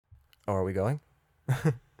Oh, are we going?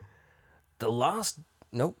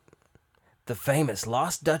 Nope. The famous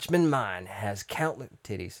Lost Dutchman mine has countless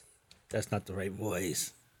titties. That's not the right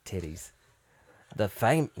voice. Titties. How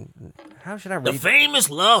should I read? The famous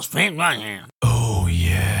Lost Dutchman Learn. Oh,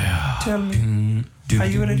 yeah. Tell me, are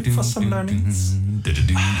you ready for some learnings?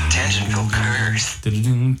 Tangentville Curse.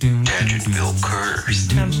 Tangentville Curse.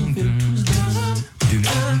 Tangentville Tuesdays.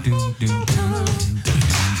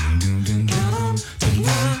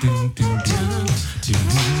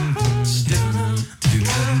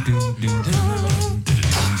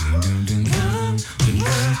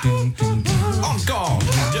 On guard.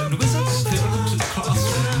 Don't whistle. Fill it to the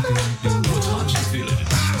classroom. What time you feel it?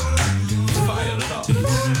 Fire it up.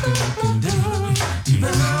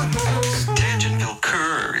 Tangentville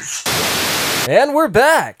Curse. And we're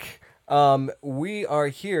back. We are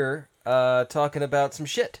here talking about some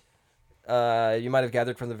shit. You might have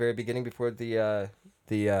gathered from the very beginning before the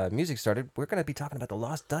music started. We're going to be talking about the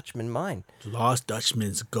Lost Dutchman mine. Lost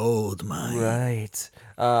Dutchman's gold mine. Right.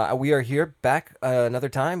 We are here back another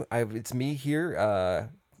time. It's me here,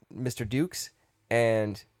 Mr. Dukes,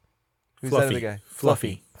 and who's that other guy?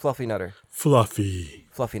 Fluffy. Fluffy Nutter. Fluffy.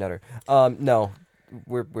 Fluffy Nutter. No,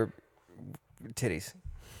 we're titties.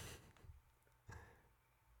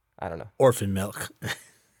 I don't know. Orphan milk.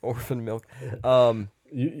 Orphan milk. What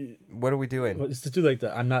are we doing? Let's just do like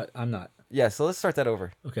that. I'm not. Yeah, so let's start that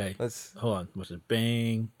over. Okay. Hold on. What's it?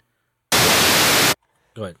 Bang.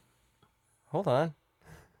 Go ahead. Hold on.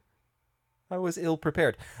 I was ill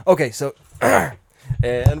prepared. Okay, so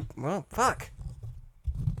and well, fuck.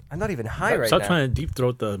 I'm not even high right now. Stop trying to deep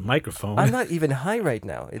throat the microphone. I'm not even high right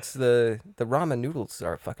now. It's the ramen noodles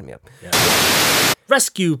are fucking me up. Yeah.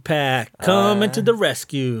 Rescue pack, coming to the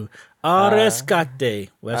rescue. Rescate.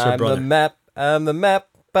 Well, that's your brother. I'm the map. I'm the map.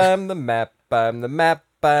 I'm the map. I'm the map.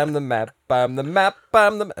 I'm the map. I'm the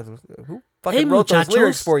map. Who fucking wrote those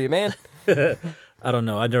lyrics for you, man? I don't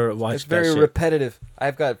know. I never watched. It's very repetitive.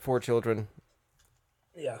 I've got 4 children.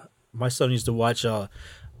 Yeah, my son used to watch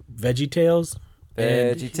Veggie Tales.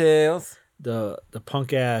 Veggie Tales. The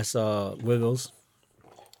punk ass Wiggles.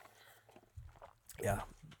 Yeah.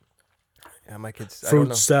 Yeah, my kids.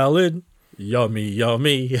 Fruit salad. Yummy,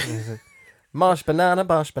 yummy. Mosh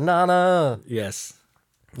banana. Yes.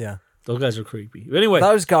 Yeah. Those guys are creepy. But anyway.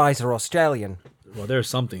 Those guys are Australian. Well, there's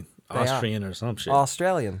something. Austrian or some shit.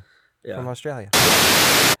 Australian. Yeah. From Australia.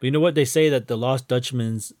 But you know what? They say that the Lost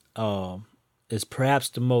Dutchman's is perhaps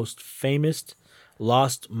the most famous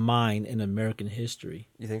lost mine in American history.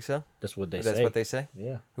 You think so? That's what they say. That's what they say?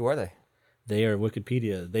 Yeah. Who are they? They are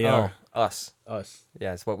Wikipedia. They are us. Us.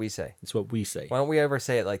 Yeah, it's what we say. It's what we say. Why don't we ever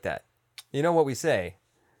say it like that? You know what we say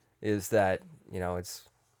is that, it's...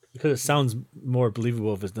 Because it sounds more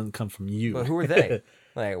believable if it doesn't come from you. But who are they?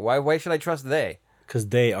 Like, why should I trust they? Because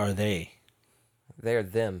they are they. They are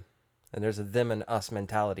them. And there's a them and us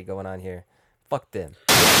mentality going on here. Fuck them.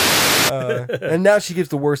 And now she gives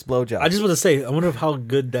the worst blowjob. I just want to say, I wonder how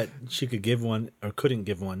good that she could give one or couldn't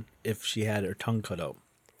give one if she had her tongue cut out.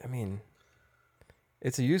 I mean,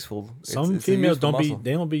 it's a useful. Some it's females a useful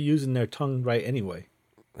they don't be using their tongue right anyway.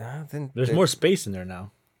 Then There's more space in there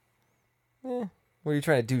now. What are you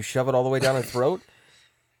trying to do? Shove it all the way down her throat?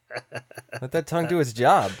 Let that tongue do its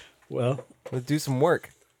job. Well, let's do some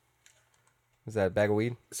work. Is that a bag of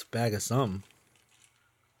weed? It's a bag of something.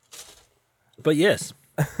 But yes.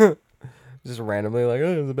 Just randomly like,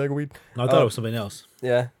 oh, it's a bag of weed. No, I thought it was something else.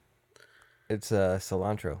 Yeah. It's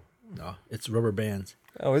cilantro. No, it's rubber bands.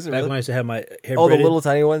 Oh, is it Back really? when I used to have my hair Oh, braided. the little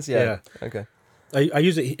tiny ones? Yeah. Okay. I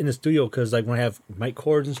use it in the studio because like when I have mic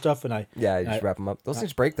cords and stuff and you just wrap them up. Those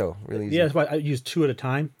things break though, really easy. Yeah, that's why I use 2 at a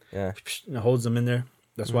time. Yeah. And it holds them in there.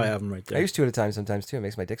 That's why I have them right there. I use 2 at a time sometimes too. It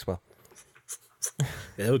makes my dick swell.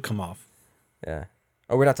 Yeah, it would come off. Yeah.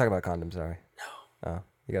 Oh, we're not talking about condoms, sorry. No. Oh,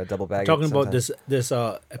 you got a double bag. I'm talking about this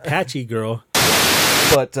Apache girl.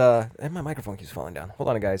 But and my microphone keeps falling down. Hold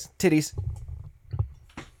on, guys. Titties.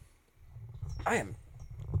 I am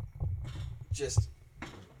just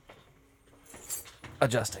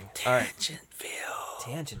adjusting. Tangentville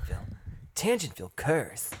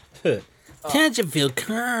curse. Tangentville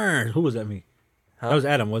curse. Who was that? Me? Huh? That was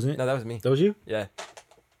Adam, wasn't it? No, that was me. That was you? Yeah.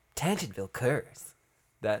 Tangentville curse.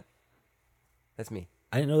 That's me.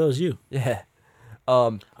 I didn't know that was you. Yeah.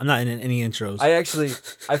 I'm not in any intros.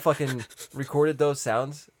 I fucking recorded those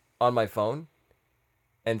sounds on my phone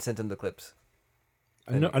and sent them the clips.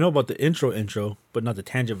 I know about the intro, but not the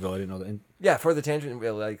Tangentville. I didn't know that. Yeah, for the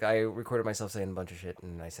Tangentville, like I recorded myself saying a bunch of shit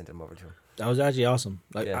and I sent them over to him. That was actually awesome.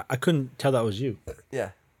 Like Yeah. I couldn't tell that was you. Yeah.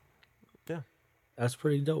 Yeah. That's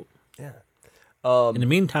pretty dope. Yeah. In the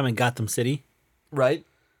meantime, in Gotham City, right?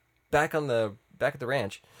 Back on the back at the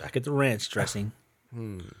ranch. Back at the ranch dressing.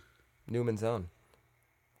 Newman's Own.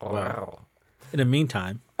 Wow. In the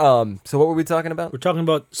meantime, So what were we talking about? we're talking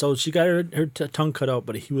about. So she got her tongue cut out,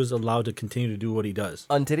 but he was allowed to continue to do what he does.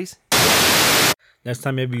 Untitties? Next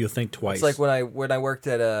time, maybe you'll think twice. It's like when I worked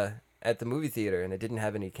at the movie theater and it didn't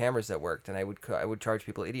have any cameras that worked, and I would charge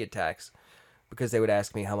people idiot tax because they would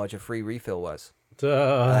ask me how much a free refill was. And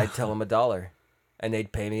I'd tell them $1, and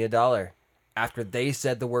they'd pay me $1 after they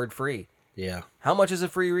said the word free. yeah. How much is a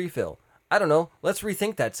free refill? I don't know. Let's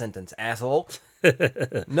rethink that sentence, asshole.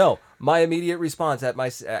 No, my immediate response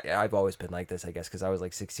I've always been like this, I guess, because I was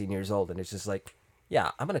like 16 years old, and it's just like,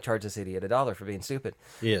 yeah, I'm gonna charge this idiot $1 for being stupid.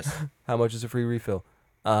 Yes. How much is a free refill?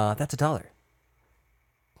 That's $1.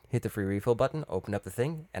 Hit the free refill button, open up the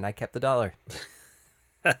thing, and I kept the $1.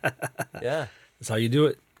 Yeah, That's how you do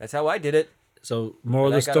it. that's how I did it. So, moral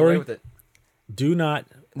And of I the got away story: with it. do not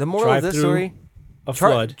The moral drive of this through story: a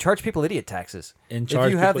flood. charge people idiot taxes. And If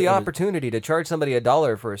charge you have people the idiot- opportunity to charge somebody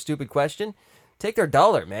 $1 for a stupid question, take their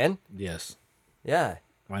 $1, man. Yes. Yeah.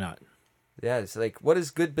 Why not? Yeah, it's like, what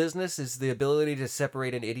is good business is the ability to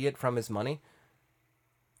separate an idiot from his money.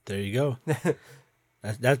 There you go.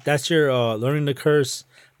 That's your learning to curse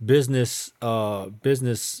business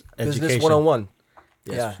Business education. 101.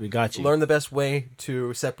 Yes, Yeah. we got you. Learn the best way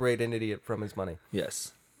to separate an idiot from his money.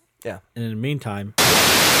 Yes. Yeah. And in the meantime,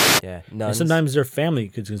 Yeah. and Nuns. sometimes their family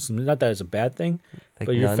could, not that it's a bad thing, like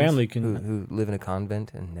but your nuns family can, who live in a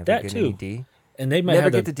convent and never That get too. any D. and they might never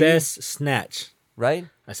have the get the D. best snatch. Right?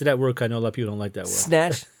 I said that word 'cause I know a lot of people don't like that word.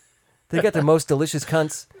 Snatch. They got the most delicious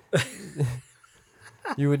cunts.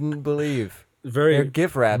 You wouldn't believe. Very They're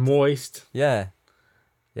gift wrapped. moist. Yeah.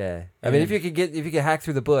 Yeah. I mean, if you could hack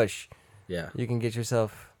through the bush, Yeah. you can get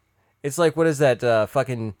yourself. It's like, what is that?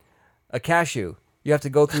 Fucking a cashew. You have to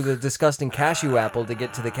go through the disgusting cashew apple to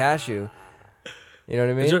get to the cashew. You know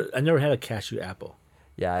what I mean? I never had a cashew apple.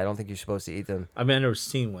 Yeah, I don't think you're supposed to eat them. I mean, I never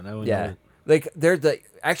seen one. I don't Yeah, know. like they're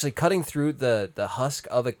actually cutting through the husk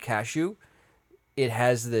of a cashew. It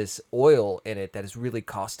has this oil in it that is really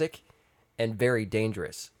caustic and very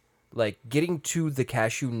dangerous. Like getting to the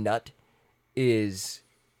cashew nut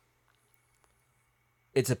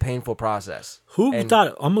it's a painful process. Who And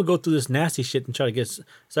thought I'm gonna go through this nasty shit and try to get?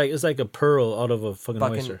 It's like a pearl out of a fucking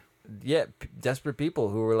oyster. Yeah, desperate people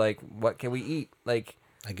who were like, "What can we eat?" Like,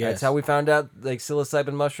 I guess that's how we found out like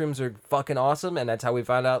psilocybin mushrooms are fucking awesome, and that's how we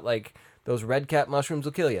found out like those red cap mushrooms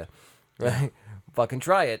will kill you. Right? Fucking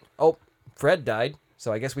try it. Oh, Fred died,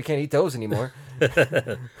 so I guess we can't eat those anymore.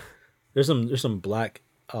 There's some black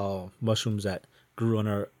mushrooms that grew on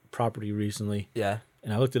our property recently, Yeah.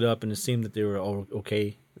 and I looked it up and it seemed that they were all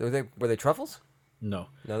okay. Were they truffles? No,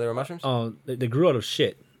 No, they were mushrooms. they grew out of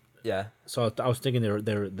shit. Yeah, So I was thinking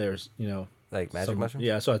there's like magic some- mushrooms.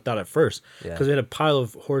 Yeah, so I thought at first Yeah. because we had a pile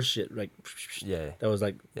of horse shit like Yeah. that was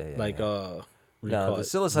like Yeah, what do you No, call the it?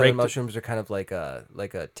 psilocybin Raked- mushrooms are kind of like a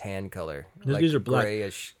tan color. Like These are black.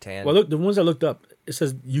 grayish tan. Well, look, the ones I looked up, it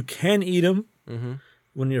says you can eat them Mm-hmm.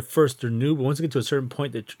 when they're new, but once you get to a certain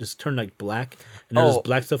point, they just turn like black, and then this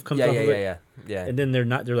black stuff comes off of it. Yeah. And then they're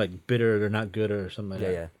like bitter, they're not good or something like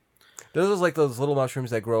that. Yeah. Those are like those little mushrooms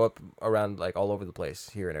that grow up around like all over the place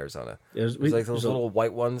here in Arizona. There's Like those little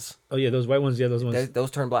white ones. Oh yeah, those white ones. Yeah, those ones.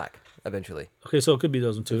 Those turn black eventually. Okay, so it could be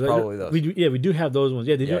those ones too. Probably those. We do have those ones.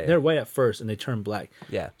 Yeah, Yeah. they're white at first and they turn black.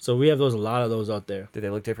 Yeah. So we have a lot of those out there. Did they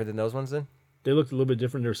look different than those ones then? They look a little bit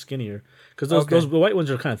different. They're skinnier because Okay. the white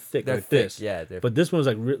ones are kind of thick They're like thick, this. yeah, But this one's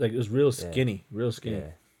like it was real skinny, real skinny.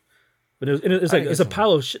 Yeah. But it's I like guess it's a so.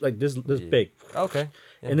 pile of shit like this big. Okay.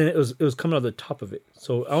 Yeah. And then it was coming out of the top of it.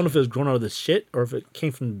 So I don't know if it was growing out of the shit or if it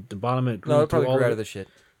came from the bottom and it grew No, it through probably all grew out of of it. the shit.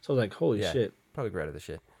 So I was like, holy Yeah. shit. Probably grew out of the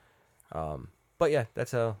shit. But yeah,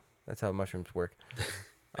 that's how mushrooms work.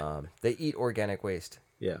 They eat organic waste.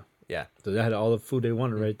 Yeah. Yeah. So they had all the food they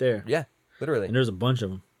wanted right there. Yeah. Literally. And there's a bunch of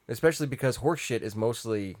them. Especially because horse shit is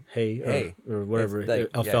mostly Hay or whatever. It's like-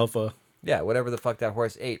 Alfalfa. yeah, whatever the fuck that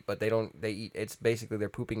horse ate, but they eat, it's basically they're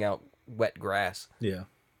pooping out wet grass. Yeah.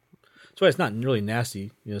 That's why it's not really nasty. You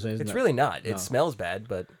know what I'm saying? It's not- really not. no. It smells bad,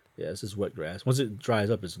 but Yeah, it's just wet grass. Once it dries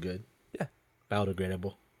up, it's good. yeah.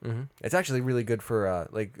 Biodegradable. It's actually really good for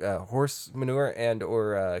horse manure and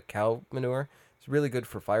or cow manure. It's really good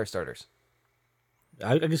for fire starters.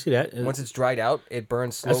 I can see that. Once it's dried out, it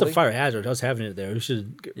burns slowly. That's a fire hazard. Us having it there. We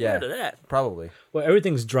should get rid of that. Probably. Well,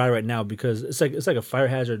 everything's dry right now because it's like a fire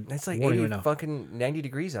hazard. It's like warning 80 right now. fucking 90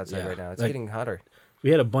 degrees outside Yeah, right now. It's like- getting hotter. We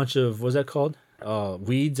had a bunch of what's that called?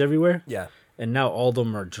 Weeds everywhere. Yeah. And now all of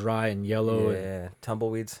them are dry and yellow. And, Yeah.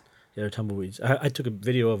 Tumbleweeds. they're tumbleweeds. I took a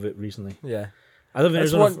video of it recently. Yeah. I live in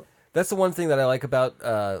That's Arizona. that's the one thing that I like about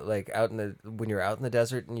like when you're out in the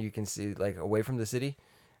desert and you can see like away from the city.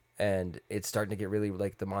 and it's starting to get really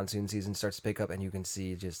like the monsoon season starts to pick up, and you can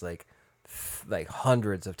see just like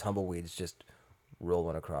hundreds of tumbleweeds just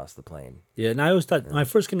rolling across the plain. Yeah, and I always thought when I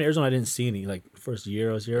first came to Arizona, I didn't see any. Like first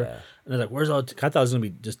year I was here, Yeah. and I was like, "Where's all?" I thought it was gonna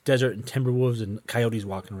be just desert and timber wolves and coyotes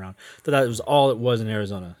walking around. I thought that was all it was in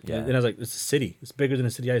Arizona. Yeah. And I was like, "It's a city. It's bigger than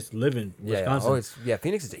the city I used to live in, Wisconsin."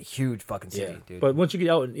 Phoenix is a huge fucking city, dude. But once you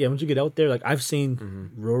get out there, like I've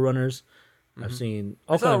seen roadrunners, I've seen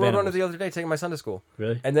all I saw a kinds of roadrunner animals. the other day taking my son to school.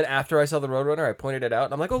 Really? And then after I saw the roadrunner, I pointed it out,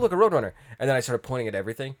 and I'm like, "Oh, look, a roadrunner!" And then I started pointing at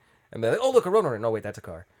everything, and they're like, "Oh, look, a roadrunner!" No, wait, that's a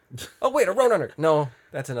car. Oh, wait, a roadrunner! No,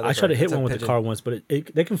 that's another. I tried to hit It's a one with the pigeon. car once, but they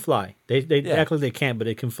can fly. They Yeah. act like they can't, but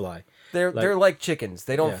they can fly. They're like chickens.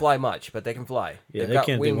 They don't Yeah. fly much, but they can fly. Yeah, They've they got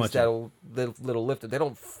can't do wings much. that'll little lift it. They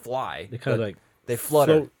don't fly. They kind of but like they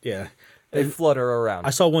flutter. float. Yeah. They flutter around. I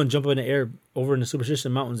saw one jump in the air over in the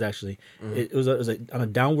Superstition Mountains. Actually, Mm-hmm. it was like on a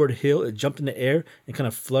downward hill. It jumped in the air and kind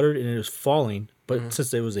of fluttered, and it was falling. But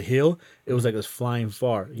since it was a hill, it was like it was flying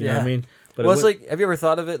far. You know what I mean? But well, it's like, have you ever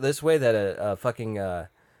thought of it this way that a fucking a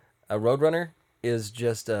roadrunner is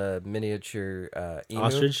just a miniature emu?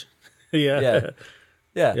 ostrich. yeah. Yeah.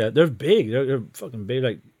 Yeah. Yeah, they're big. They're fucking big,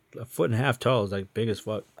 like a foot and a half tall. It's like big as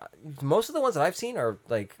fuck. Most of the ones that I've seen are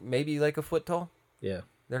like maybe like a foot tall. Yeah.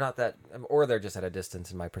 They're not that, or they're just at a distance.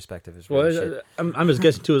 In my perspective, is Well, really shit. I'm just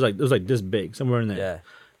guessing too. It was like this big, somewhere in there. Yeah.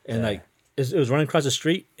 And Yeah. like it was running across the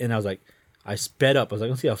street, and I was like, I sped up. I was like,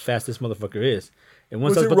 let's see how fast this motherfucker is. And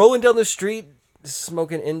once Was I it was rolling down the street,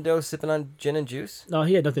 smoking Indo, sipping on gin and juice? no,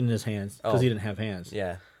 he had nothing in his hands because Oh. he didn't have hands.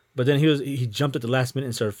 Yeah. But then he jumped at the last minute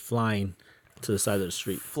and started flying to the side of the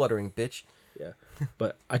street. Fluttering bitch. Yeah.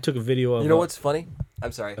 But I took a video of You know what's funny?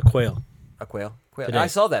 I'm sorry. a quail. A quail. Quail. Today. I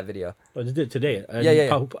saw that video. I did it today.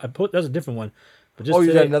 Yeah. I put that was a different one. But just Oh, you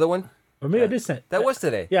today, got another one? or maybe I did send That was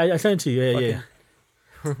today. Yeah, I sent it to you. Yeah, yeah.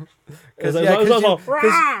 Because It was all-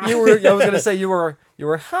 you were. I was gonna say you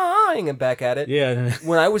were hanging back at it. Yeah,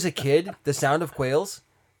 When I was a kid, the sound of quails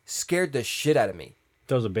scared the shit out of me.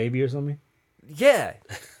 that was a baby or something. Yeah,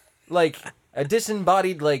 like a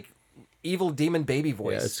disembodied, like evil demon baby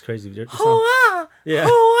voice. Yeah, it's crazy. They're- Hoa! Yeah.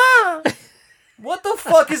 Hoa! What the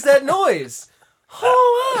fuck is that noise?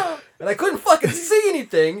 Hoa! And I couldn't fucking see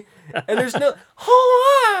anything. And there's no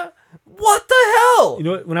Hoa! What the hell? You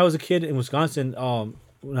know what? When I was a kid in Wisconsin,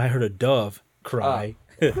 when I heard a dove cry,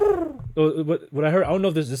 what I heard, I don't know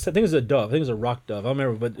if this. I think it's a dove. I think it's a rock dove. I don't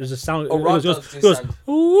remember, but there's a sound. Oh, rock it goes, doves do it goes, sound-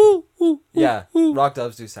 ooh, ooh, Yeah, ooh. rock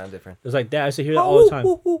doves do sound different. It's like that. I used to hear that all the time.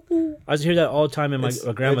 I used to hear that all the time in my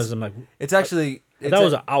grandma's. I'm like, It's actually that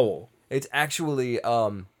was an owl. It's actually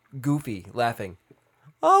Goofy laughing.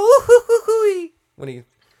 Oh, when he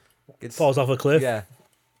gets Falls off a cliff. Yeah,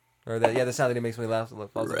 or that. Yeah, the sound that he makes when he laughs.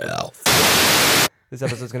 Falls off. This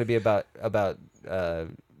episode's going to be about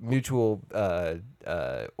mutual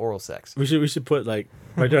oral sex. We should put like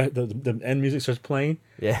right there. The end music starts playing,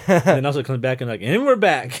 Yeah, and then also it comes back and like, and we're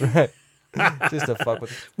back. just to fuck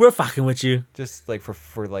with, We're fucking with you. just like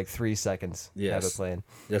for like 3 seconds. Have Yes. it playing.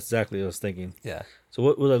 That's exactly what I was thinking. Yeah, So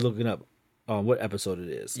what was I looking up? What episode it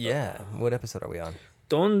is? yeah. What episode are we on?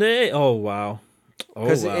 Donde? Oh wow. Oh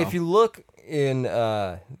Because wow. if you look in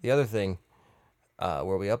the other thing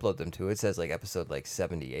where we upload them to, it says like episode like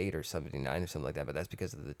 78 or 79 or something like that. But that's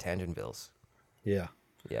because of the Tangentvilles. yeah,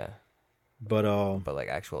 Yeah, but but like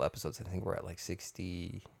actual episodes, I think we're at like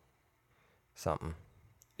 60 something.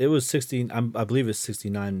 it was 16. I believe it's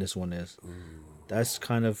 69. This one is. That's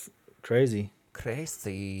kind of crazy.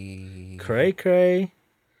 Crazy. Cray.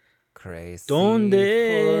 Crazy. Donde?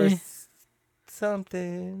 For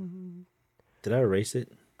something. Did I erase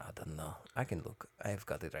it? I don't know. I can look. I've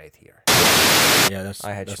got it right here. Yeah, that's.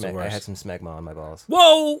 I had that's the I worst. had some smegma on my balls.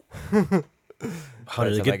 Whoa! How did That's it how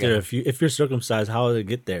I get got there? it. If you're circumcised, how did it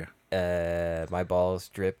get there? My balls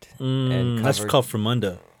dripped and covered. That's called from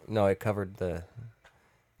under. No, it covered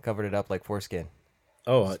it up like foreskin.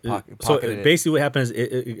 Oh, Pocketed it. basically what happens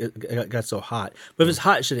is it got so hot. But if it's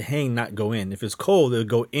hot, it should hang, not go in. If it's cold, it'll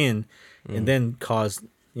go in and then cause,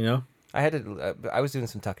 I had to. I was doing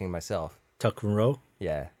some tucking myself. tuck and roll.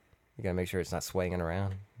 Yeah, you gotta make sure it's not swaying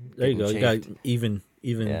around. There you go. getting You got chafed. even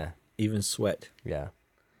Yeah. sweat. Yeah,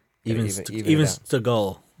 Even even even it out.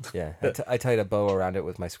 Stagall. yeah. I tied a bow around it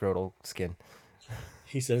with my scrotal skin.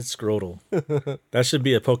 He said Scrotal. That should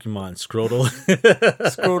be a Pokemon. Scrotal.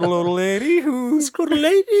 Scrotal little lady who. Scrotal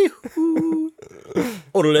lady.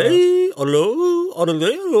 Orale.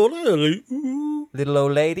 Little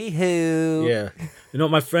old lady who. Yeah. You know,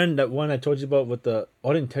 my friend, that one I told you about with the...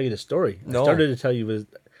 Oh, I didn't tell you the story. No. I started to tell you was...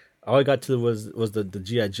 All I got to was the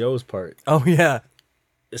G.I. Joe's part. Oh yeah.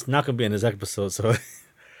 It's not going to be in this episode, so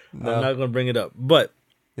No. I'm not going to bring it up. But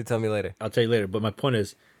You tell me later. I'll tell you later. But my point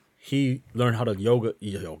is, he learned how to yoga.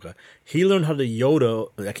 He learned how to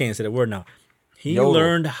yodel. I can't say the word now. He Yodel.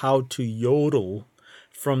 learned how to yodel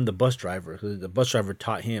from the bus driver. 'Cause the bus driver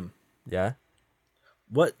taught him. Yeah.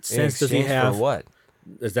 What In sense does he exchange have? for what?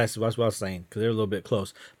 That's what I was saying because they're a little bit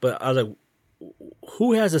close. But I was like,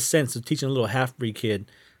 who has a sense of teaching a little half breed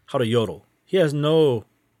kid how to yodel? He has no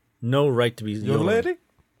right to be yodeling.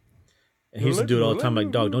 And he used to do it all the time.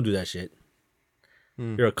 Like, dog, don't do that shit.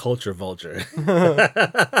 You're a culture vulture.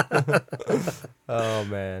 Oh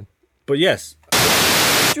man. But yes,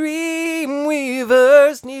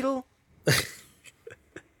 Dreamweaver's needle.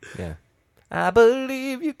 Yeah. I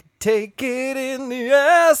believe you can take it in the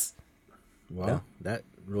ass. well, that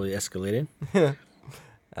really escalated.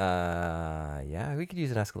 Yeah, we could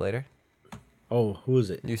use an escalator. Oh, who is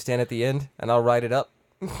it? You stand at the end, and I'll ride it up.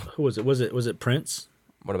 Who was it? Was it Prince?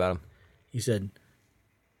 What about him? He said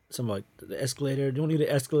something like the escalator. Don't need an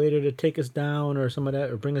escalator to take us down or something like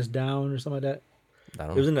that, or bring us down or something like that. I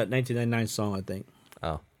don't It was know. in that 1999 song, I think.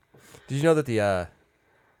 Oh. Did you know that the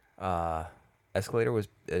escalator was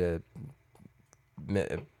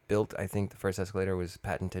built? I think the first escalator was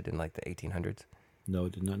patented in like the 1800s. No,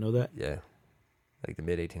 did not know that. Yeah. Like the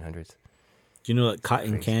mid 1800s. Do you know that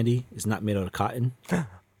cotton Crazy. candy is not made out of cotton? Do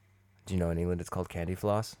you know in England it's called candy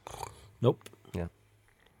floss? Nope. Yeah.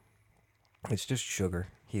 It's just sugar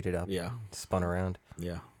heated up, Yeah. spun around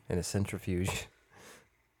Yeah. in a centrifuge,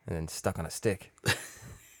 and then stuck on a stick.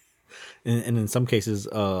 And in some cases,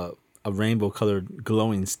 a rainbow-colored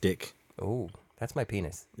glowing stick. Oh, that's my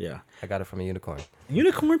penis. Yeah. I got it from a unicorn.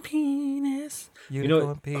 Unicorn penis. You know,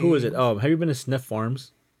 Unicorn who is it? penis. Have you been to Sneff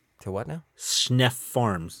Farms? To what now? Sneff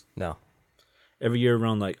Farms. No. Every year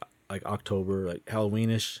around like October, like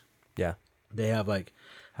Halloweenish, Yeah. they have like this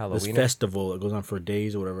Halloween. festival that goes on for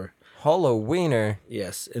days or whatever. Halloweener.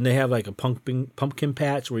 Yes, and they have like a pumpkin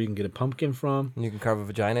patch where you can get a pumpkin from. You can carve a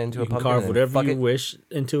vagina into You a can pumpkin. carve and whatever fuck you it. wish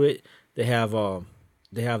into it. They have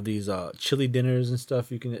these chili dinners and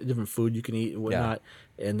stuff. You can different food you can eat and whatnot.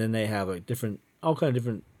 And then they have like all kind of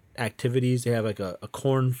different activities. They have like a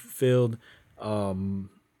corn filled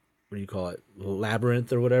what do you call it,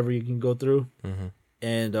 labyrinth or whatever you can go through. Mm-hmm.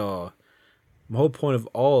 And my whole point of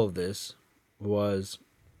all of this was,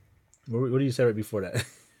 what do you say right before that?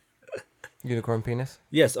 Unicorn penis.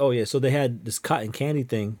 Yes. Oh, yeah. So they had this cotton candy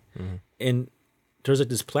thing, and there's like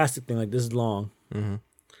this plastic thing like this long, and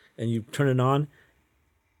you turn it on,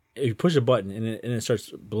 and you push a button, and it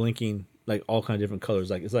starts blinking like all kind of different colors.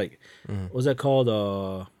 Like it's like, what's that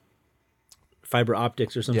called? Fiber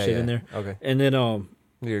optics or some shit in there. Okay. And then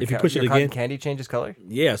if you push it your cotton again, candy changes color.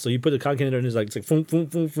 yeah. So you put the cotton candy in there, and it's like boom, boom,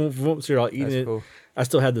 boom, boom, boom. So you're all eating That's it. cool. I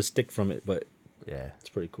still have the stick from it, but Yeah. it's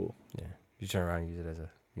pretty cool. Yeah. You turn around and use it as a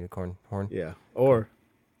unicorn horn. Yeah. Or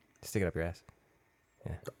Stick it up your ass.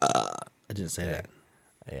 I didn't say that.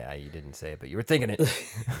 Yeah, you didn't say it, but you were thinking it.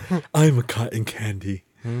 I'm a cotton candy.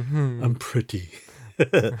 I'm pretty.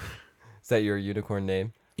 Is that your unicorn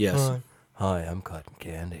name? Yes. Hi, I'm Cotton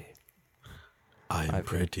Candy. I'm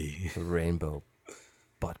pretty. The rainbow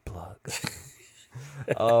butt plug.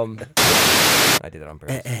 I did that on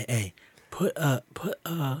purpose. Hey, put a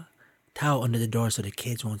towel under the door so the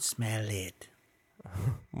kids won't smell it.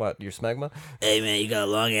 What, your smegma? Hey man, you got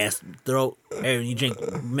a long ass throat. Hey, when you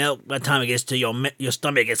drink milk, by the time it gets to your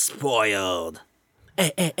stomach gets spoiled.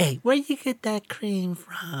 Hey, where you get that cream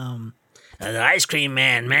from? The ice cream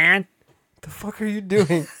man. The fuck are you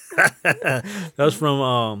doing? That was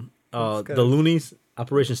from the Loonies,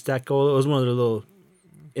 Operation Stack Cola. It was one of their little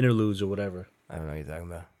interludes or whatever. I don't know what you're talking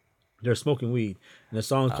about. They're smoking weed, and the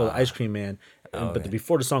song's called "Ice Cream Man." But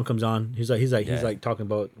before the song comes on, he's like talking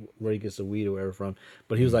about where he gets the weed or wherever from.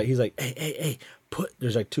 But he's like, hey,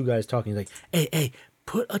 there's like two guys talking. He's like, hey,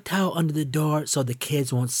 put a towel under the door so the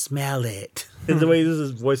kids won't smell it. And the way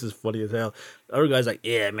his voice is funny as hell. The other guy's like,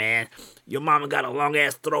 yeah, man, your mama got a long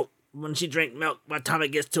ass throat. When she drink milk, by the time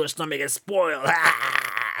it gets to her stomach, it's spoiled.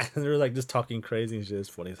 And they're like just talking crazy and shit. It's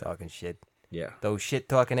funny as hell. Talking shit. Yeah. Those shit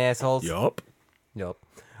talking assholes. Yup. Yup.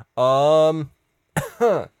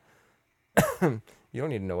 You don't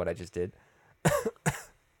need to know what I just did.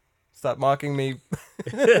 Stop mocking me.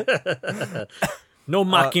 No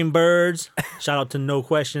Mockingbirds. Shout out to No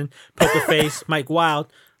Question, Poker Face, Mike Wild.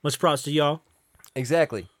 Much props to y'all.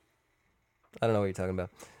 Exactly. I don't know what you're talking about.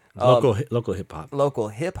 Local hip hop. Local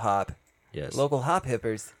hip hop. Yes. Local hop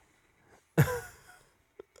hippers.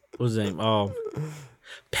 What's his name?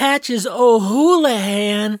 Patches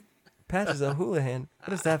O'Houlihan. Patches O'Houlihan.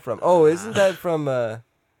 What is that from? Oh, isn't that from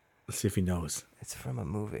Let's see if he knows. It's from a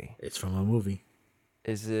movie. It's from a movie.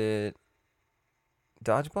 Is it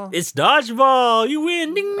Dodgeball? It's Dodgeball. You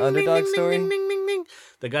win. Ding, ding, Underdog ding, story? Ding, ding, ding, ding. ding.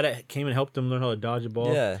 The guy that came and helped him learn how to dodge a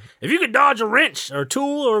ball. Yeah. If you could dodge a wrench or a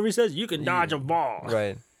tool, or if he says you can dodge a ball.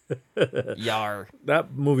 Right. Yar.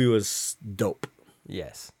 That movie was dope.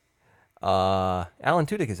 Yes. Alan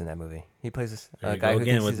Tudyk is in that movie. He plays a guy who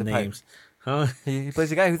thinks he's a names. pirate. Huh? He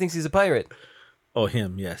plays a guy who thinks he's a pirate. Oh,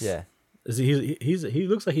 him, yes. Yeah. Is he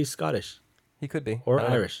looks like he's Scottish He could be. or I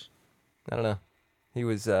don't know. Irish. I don't know. He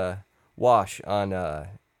was Wash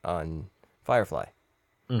on Firefly.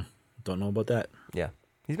 Don't know about that. Yeah.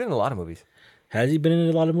 He's been in a lot of movies. Has he been in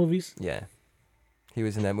a lot of movies? Yeah. He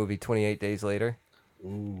was in that movie 28 Days Later.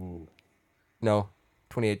 Ooh. No,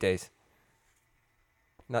 28 Days.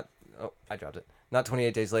 I dropped it. Not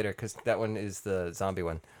 28 Days Later, because that one is the zombie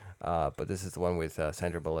one. But this is the one with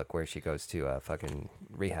Sandra Bullock where she goes to fucking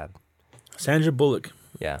rehab. Sandra Bullock.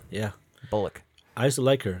 Yeah. Yeah. Bullock. I used to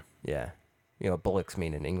like her. Yeah. You know what bullocks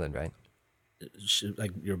mean in England, right?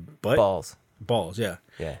 Like your butt? Balls. Balls, yeah.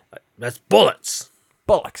 Yeah. That's bullets.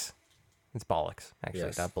 Bullocks. It's bollocks, actually,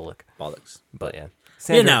 Yes. not bullock. Bollocks. But yeah.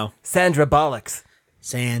 You know. Sandra Bollocks.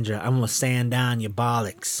 Sandra, I'm going to sand down your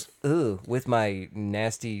bollocks. Ooh, with my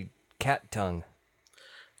nasty cat tongue.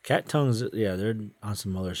 Cat tongues, yeah, they're on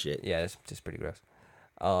some other shit. Yeah, it's just pretty gross.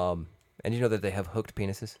 And you know that they have hooked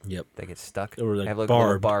penises? Yep. They get stuck. Or like they have like little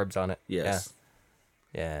barbed. barbs on it. Yes.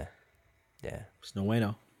 Yeah. Yeah. There's no way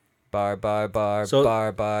no. Barb, So-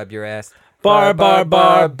 barb, your ass. Barbara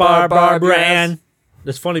your Ann. ass.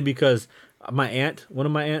 That's funny because my aunt, one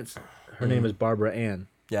of my aunts, her name is Barbara Ann.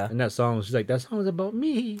 Yeah. And that song, she's like, that song is about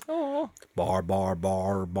me. Oh. Barbara Ann.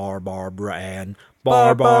 Barbara Ann.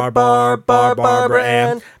 Barbara Ann.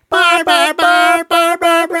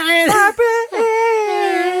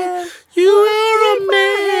 You are a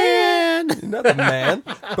man. Not the man.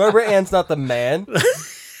 Barbara Ann's not the man.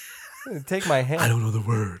 Take my hand. I don't know the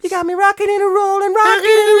words. You got me rocking and rolling,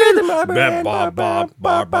 rocking in the rhythm.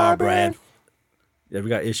 Barbara Ann. Yeah, we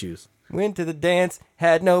got issues. Went to the dance,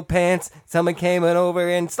 had no pants. Someone came over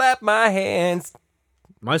and slapped my hands.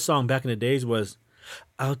 My song back in the days was,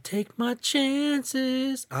 I'll take my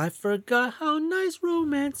chances. I forgot how nice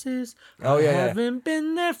romance is. Oh, yeah, I yeah. haven't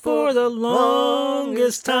been there for the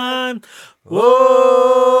longest time.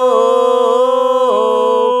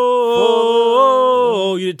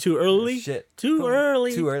 Whoa. You did too early? Shit. Too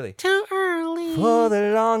early. Too early. Too early. For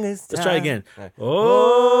the longest time. Let's try again. Right.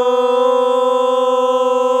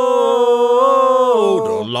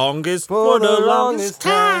 Oh, the longest for the longest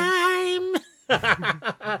time. If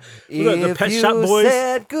the Pet you Shop Boys.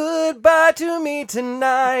 said goodbye to me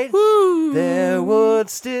tonight, Woo. there would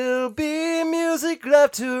still be music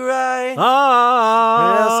left to write. What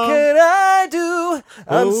Ah. else can I do?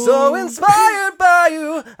 I'm so inspired by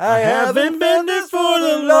you. I haven't been this for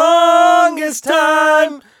the longest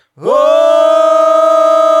time.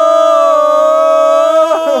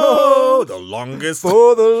 Oh, the longest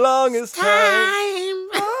for the longest time. time.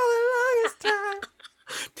 For the longest time.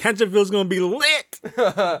 Tangentville's gonna be lit.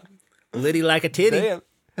 Litty like a titty. Damn.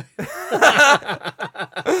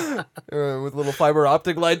 With little fiber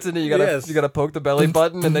optic lights in it, you gotta poke the belly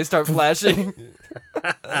button and they start flashing.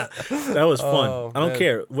 That was fun. Oh, I don't man.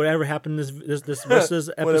 care. Whatever happened this rest of this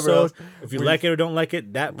Whatever episode, else. if you like it or don't like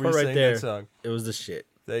it, that part right sang there, that song. it was the shit.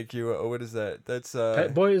 Thank you. What is that? That's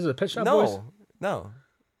Pet Boy is it Pet Shop Boys? No.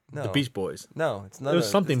 The Beach Boys. No, it's none. It was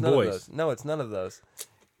something it's none boys. Of those. No, it's none of those.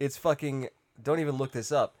 It's fucking. Don't even look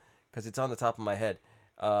this up because it's on the top of my head.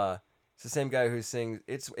 It's the same guy who sings.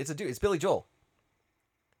 It's a dude. It's Billy Joel.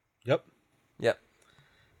 Yep. Yep.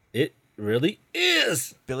 It really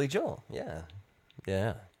is. Billy Joel. Yeah.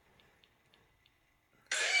 Yeah.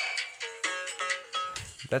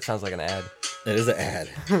 That sounds like an ad. It is an ad.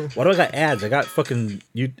 Why do I got ads? I got fucking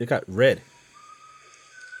you. It got red.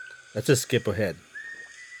 Let's just skip ahead.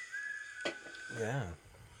 Yeah.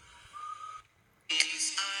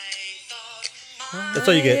 That's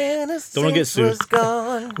all you get. Don't wanna get sued. Was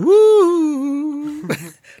gone. Woo!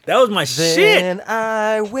 That was my shit. Then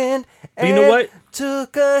I went But you know what?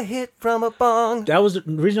 took a hit from a bong. That was the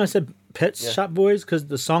reason I said Pet Shop Boys, because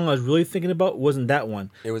the song I was really thinking about wasn't that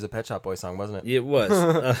one. It was a Pet Shop Boys song, wasn't it? It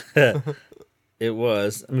was. It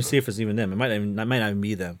was. Let me see if it's even them. It might not even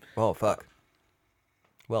be them. Oh, fuck.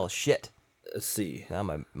 Well, shit. Let's see. Now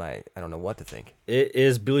my I don't know what to think. It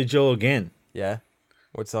is Billy Joel again. Yeah?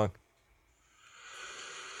 What song?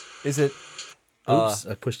 Is it... Oops,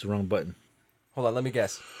 I pushed the wrong button. Hold on, let me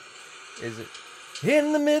guess. Is it...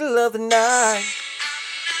 In the middle of the night?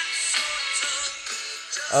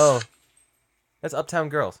 Oh. That's Uptown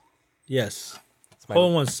Girls. Yes. It's my, Hold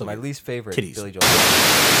on one second. my least favorite Titties. Billy Joel.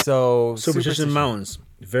 So... Superstition Mountains.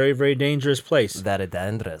 Very, very dangerous place. Very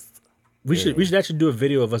dangerous. We should actually do a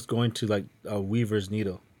video of us going to like Weaver's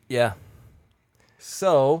Needle. Yeah.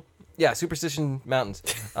 So yeah, Superstition Mountains,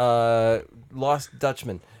 Lost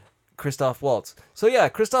Dutchman, Christoph Waltz. So yeah,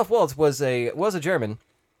 Christoph Waltz was a German,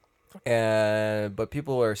 but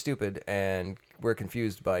people are stupid and were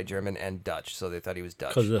confused by German and Dutch, so they thought he was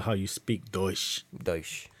Dutch. Because of how you speak Deutsch.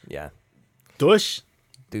 Douche, yeah, Douche?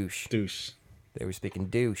 douche. Douche. They were speaking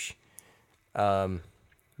douche. He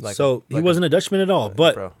Like wasn't a Dutchman at all,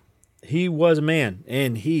 but bro. he was a man,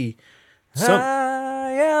 and he...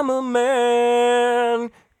 I am a man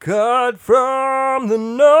cut from the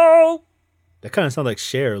know. That kind of sounds like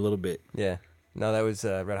Cher a little bit, Yeah, no, that was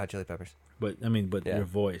Red Hot Chili Peppers. but Yeah. your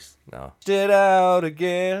voice. No, it out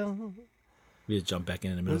again. We just jump back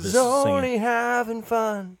in the middle of Was this only singing. having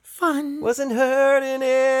fun. Fun. Wasn't hurting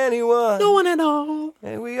anyone. No one at all.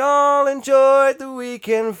 And we all enjoyed the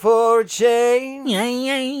weekend for a change.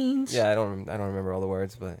 Yes. Yeah, I don't remember all the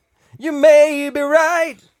words, but you may be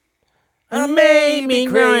right. I may be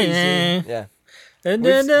crazy. Yeah. Dun,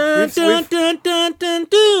 We've- dun, we've- dun, we've- dun, dun, dun,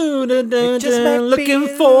 dun, dun, dun, It just might dun, be looking the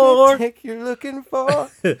for. lunatic you're looking for.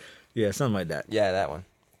 Yeah, something like that. Yeah, that one.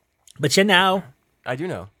 But you know, I do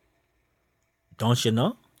know. don't you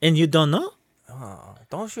know? And you don't know? Oh,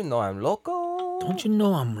 don't you know I'm loco? Don't you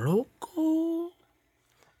know I'm local?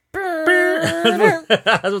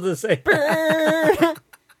 That's what they say.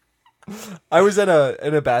 I was in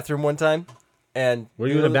a bathroom one time, and Were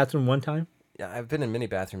you in a bathroom one time? Yeah, I've been in many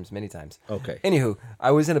bathrooms many times. Okay. Anywho,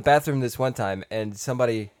 I was in a bathroom this one time, and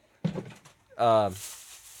somebody,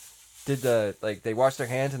 did they washed their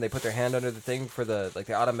hands and they put their hand under the thing for the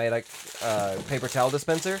automatic paper towel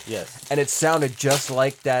dispenser. Yes. And it sounded just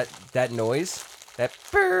like that noise, that.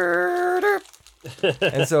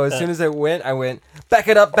 And so as soon as I went, back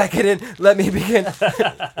it up, back it in, let me begin.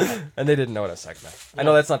 And they didn't know what I was talking about. I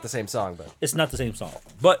know that's not the same song, but It's not the same song,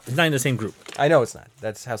 but it's not in the same group. I know it's not.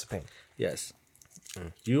 That's House of Pain. Yes.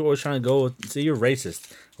 You always trying to go. See, you're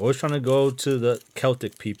racist. Always trying to go to the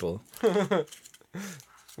Celtic people.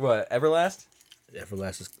 What, Everlast?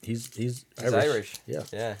 Everlast is he's He's Irish. Yeah.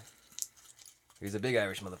 Yeah. He's a big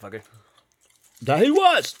Irish motherfucker. That he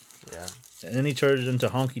was. Yeah. And then he turned into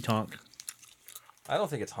honky tonk. I don't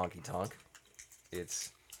think it's honky tonk.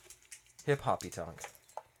 It's hip hoppy tonk.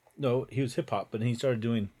 No, he was hip hop, but then he started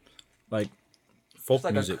doing like folk It's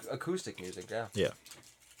like music. acoustic music, yeah. Yeah.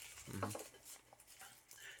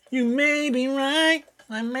 You may be right,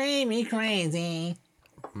 I may be crazy.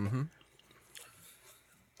 I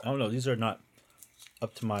don't know. These are not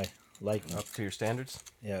up to my liking. Up to your standards?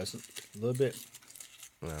 Yeah, it's a little bit.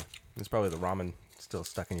 No. It's probably the ramen still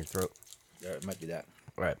stuck in your throat. Yeah, it might be that.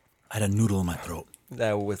 Right. I had a noodle in my throat.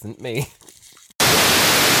 That wasn't me.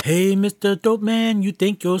 Hey, Mr. Dope Man, you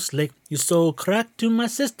think you're slick. You sold crack to my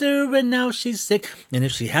sister and now she's sick. And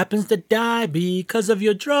if she happens to die because of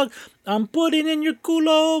your drug, I'm putting in your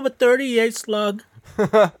culo a 38 slug.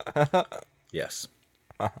 Yes.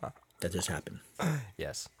 That just happened.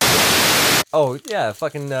 Yes. Oh, yeah,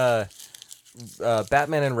 fucking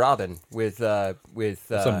Batman and Robin with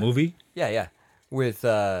It's a movie? Yeah. With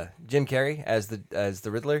Jim Carrey as the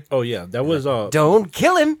Riddler. Oh, yeah. That was Don't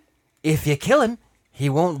kill him. If you kill him, he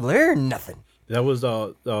won't learn nothing.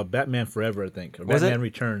 Batman Forever, I think. Or Was Batman it?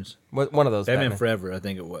 Returns. One of those. Batman Forever, I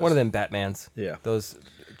think it was. One of them Batmans. Yeah. Those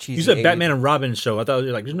cheesy. You said 80s Batman and Robin show. I thought you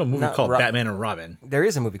were like, there's no movie Not called Ro- Batman and Robin. There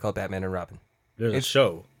is a movie called Batman and Robin. There's a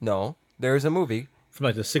show No, there is a movie. from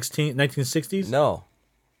like the 1960s. No,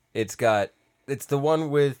 it's the one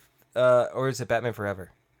with or is it Batman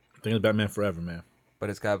Forever? I think it's Batman Forever, man. But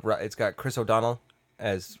it's got Chris O'Donnell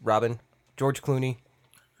as Robin, George Clooney,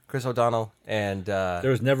 Chris O'Donnell, and There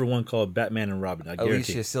was never one called Batman and Robin. I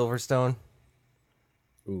guarantee. Alicia Silverstone,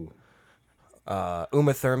 Ooh,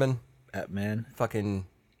 Uma Thurman, Batman fucking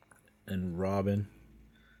and Robin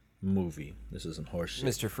movie. This isn't horse shit.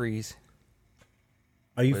 Mr. Freeze.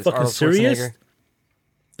 Are you With fucking Arnold serious? Schwarzenegger.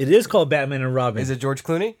 It is called Batman and Robin. Is it George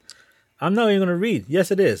Clooney? I'm not even gonna read.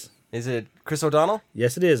 Yes, it is. Is it Chris O'Donnell?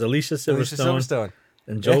 Yes, it is. Alicia Silverstone, Alicia Silverstone.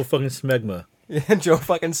 and Joe fucking Smegma. Yeah, Joe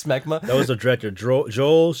fucking Smegma. That was the director, Joel.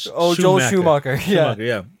 Joel Schumacher. Yeah.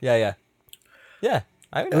 Yeah. Yeah.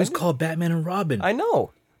 It was called Batman and Robin. I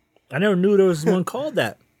know. I never knew there was one called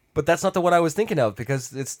that. But that's not the one I was thinking of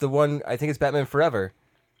because it's the one, I think it's Batman Forever.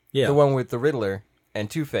 Yeah. The one with the Riddler and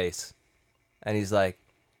Two-Face. And he's like,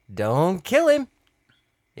 don't kill him.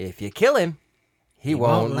 If you kill him, he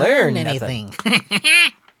won't learn anything.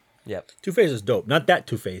 Yep. Two-Face is dope. Not that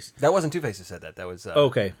Two-Face. That wasn't Two-Face who said that. That was...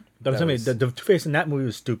 Okay. But That me, was- the Two-Face in that movie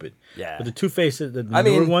was stupid. Yeah. But the Two-Face, the I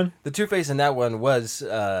newer mean, one, the Two-Face in that one was...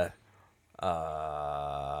 shit.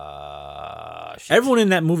 everyone in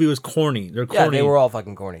that movie was corny. They're corny. Yeah, they were all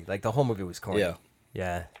fucking corny. Like, the whole movie was corny. Yeah.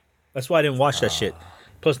 Yeah. That's why I didn't watch that shit.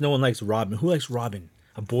 Plus, no one likes Robin. Who likes Robin?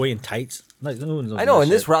 A boy in tights? Like, no one knows I know. that In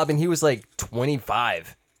this shit. Robin, he was like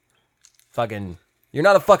 25. Fucking, you're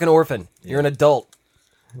not a fucking orphan. You're an adult.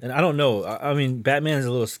 And I don't know. I mean, Batman is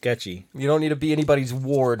a little sketchy. You don't need to be anybody's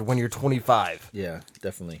ward when you're 25. Yeah,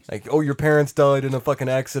 definitely. Like, oh, your parents died in a fucking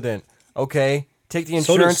accident. Okay, take the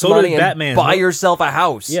So insurance did money and Batman. buy What? yourself a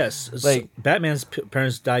house. Yes, Like, Batman's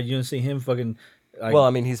parents died. You didn't see him fucking. Like, well,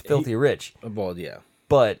 I mean, he's filthy rich, well, yeah.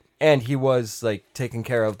 and he was like taken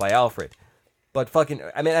care of by Alfred. But fucking,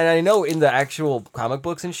 I mean, and I know in the actual comic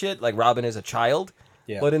books and shit, like Robin is a child.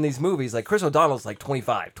 Yeah. But in these movies, like Chris O'Donnell's like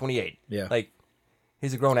 25, 28. Yeah. Like,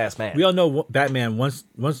 he's a grown ass man. We all know Batman. Once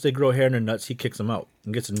they grow hair in their nuts, he kicks them out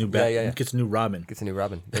and gets a new Yeah. Gets a new Robin. Gets a new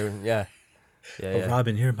Robin. Yeah. A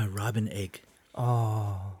Robin, here, my Robin egg.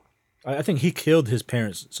 Oh. I think he killed his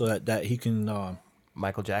parents so that he can.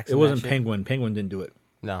 Michael Jackson. It wasn't that shit? Penguin. Penguin didn't do it.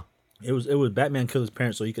 No. It was Batman killed his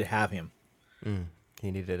parents so he could have him.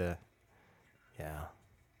 He needed a. Yeah.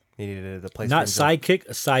 He needed a place. Not for himself. sidekick,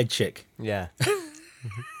 a side chick. Yeah.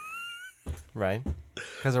 Right.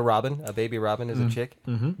 Because a Robin, a baby Robin, is a chick.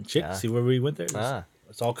 Chick. Yeah. See where we went there? Ah.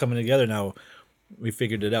 It's all coming together now. We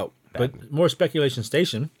figured it out. But more speculation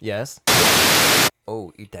station. Yes.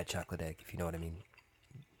 Oh, eat that chocolate egg, if you know what I mean.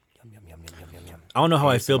 Yum yum yum yum yum yum yum. I don't know how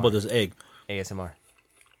I feel ASMR. about this egg. ASMR.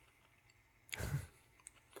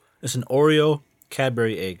 It's an Oreo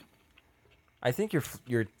Cadbury egg. I think your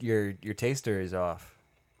taster is off.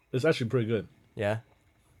 It's actually pretty good. Yeah.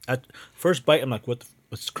 At first bite, I'm like, what's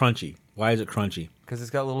crunchy? Why is it crunchy? Because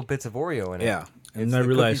it's got little bits of Oreo in it. Yeah. It's And I the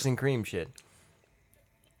realized cookies and cream shit.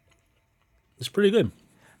 it's pretty good.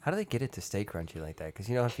 How do they get it to stay crunchy like that? Because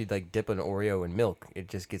you know if you like dip an Oreo in milk, it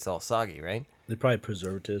just gets all soggy, right? They're probably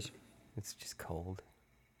preservatives. It's just cold.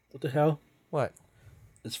 What the hell? What?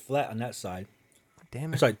 It's flat on that side.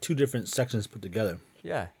 Damn It's it. like two different sections put together.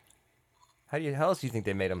 Yeah. How else do you think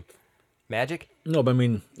they made them? Magic? No, but I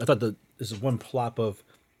mean, I thought this is one plop of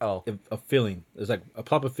Oh, filling. It's like a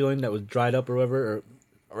plop of filling that was dried up or whatever,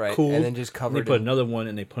 or right. cooled. And then just And covered. they put in- another one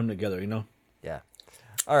and they put them together. You know, Yeah.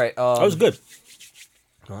 All right. that was good.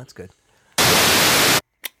 Oh, that's good.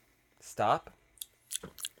 Stop.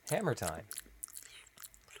 Hammer time.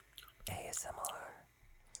 ASMR.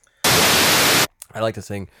 I like to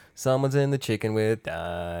sing. Someone's in the chicken with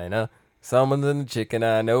Dinah. Someone's in the chicken,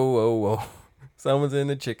 I know. Oh, oh. Someone's in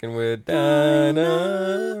the chicken with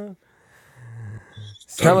Dinah.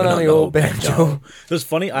 Coming on the old banjo. It was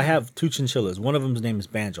funny. I have two chinchillas. One of them's name is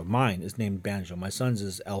Banjo. Mine is named Banjo. My son's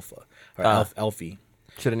is Alpha or Alfie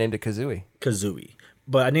Should have named it Kazooie. Kazooie.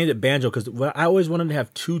 But I named it Banjo because I always wanted to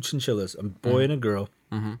have two chinchillas, a boy and a girl,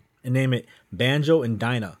 and name it Banjo and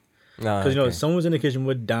Dinah. Because, you know, someone's in the kitchen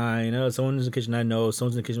with Dinah, someone's in the kitchen I know,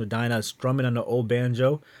 someone's in the kitchen with Dinah strumming on the old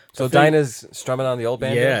banjo. So Dinah's strumming on the old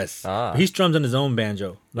banjo? Yes. Ah. He strums on his own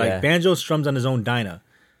banjo. Like, Yeah. Banjo strums on his own Dinah.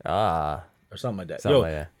 Ah. Or something like that. Something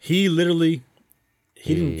like that. He literally...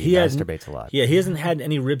 He masturbates a lot. Yeah, he hasn't had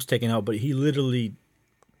any ribs taken out, but he literally...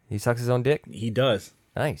 He sucks his own dick? He does.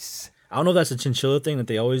 Nice. I don't know if that's a chinchilla thing that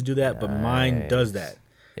they always do that, but mine does that.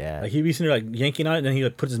 Yeah. Like, he be sitting there, like, yanking on it, and then he,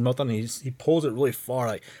 like, puts his mouth on it, and he pulls it really far,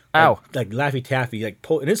 like... Ow. Like Laffy Taffy, like,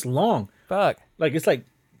 pull... And it's long. Fuck. Like, it's like...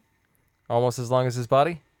 Almost as long as his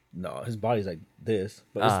body? No, his body's like this.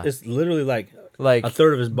 But it's literally like Like a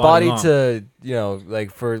third of his body long. to, you know,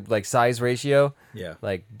 like for like size ratio, Yeah.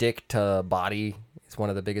 like dick to body is one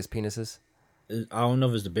of the biggest penises. I don't know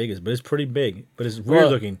if it's the biggest, but it's pretty big. But it's weird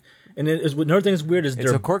Well, looking. And another thing that's weird is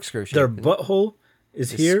It's a corkscrew shape. their butthole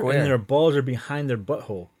is here, square. and their balls are behind their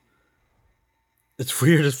butthole. It's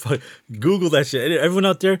weird as fuck. Google that shit. Everyone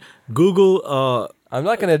out there, Google. I'm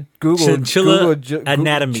not gonna Google Chinchilla Google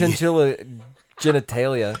anatomy. Chinchilla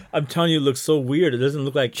genitalia. I'm telling you, it looks so weird. It doesn't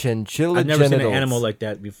look like Chinchilla I've never genitals. seen an animal like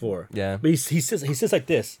that before. Yeah. But he sits like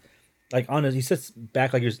this, like he sits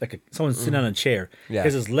back like someone's sitting on a chair. Yeah. He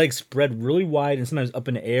has his legs spread really wide and sometimes up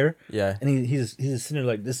in the air. Yeah. And he's just sitting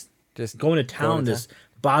there like this, Just going to town, just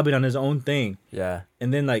bobbing on his own thing. Yeah.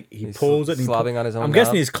 And then like he He's pulls it. And slobbing on his own I'm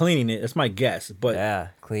guessing mouth? he's cleaning it. That's my guess. But Yeah.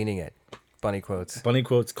 Cleaning it. Bunny quotes. bunny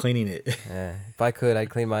quotes, cleaning it. Yeah. If I could, I'd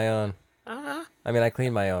clean my own. I mean, I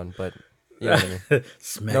clean my own, but you know what I mean.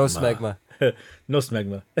 Smegma. No smegma. No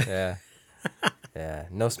smegma. Yeah. Yeah.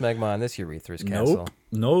 No smegma on this urethra's castle. Nope.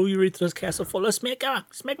 No urethra's castle full of smegma.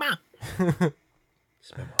 Smegma.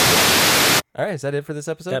 All right. Is that it for this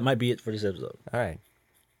episode? That might be it for this episode. All right.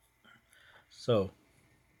 So,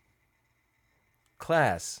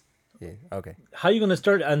 Class. Yeah. Okay. how you gonna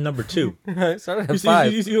start on number 2? I started You, at see,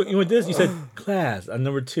 5. you went this. You said class on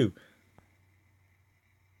number 2.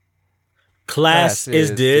 Class is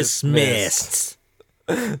dismissed.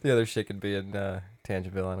 The other shit could be in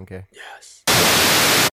Tangentville. I don't care. Yes.